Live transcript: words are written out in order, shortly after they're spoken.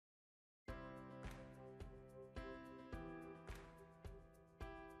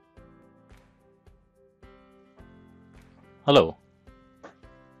Hello,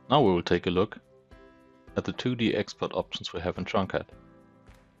 now we will take a look at the 2D export options we have in TrunCAD.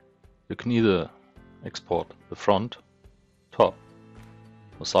 You can either export the front, top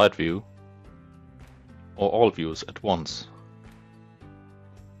or side view or all views at once.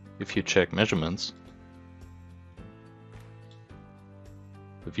 If you check measurements,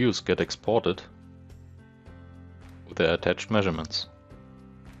 the views get exported with their attached measurements.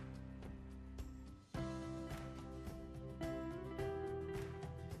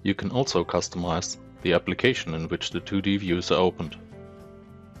 You can also customize the application in which the 2D views are opened.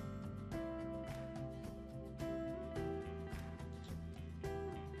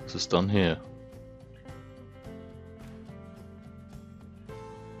 This is done here.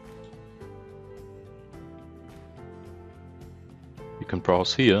 You can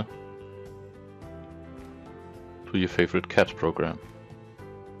browse here to your favorite CAD program.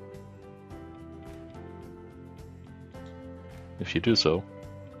 If you do so,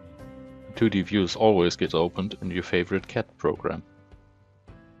 the 2D views always get opened in your favorite CAD program.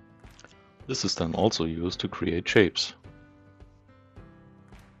 This is then also used to create shapes.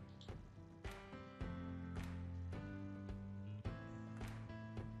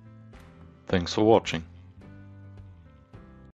 Thanks for watching.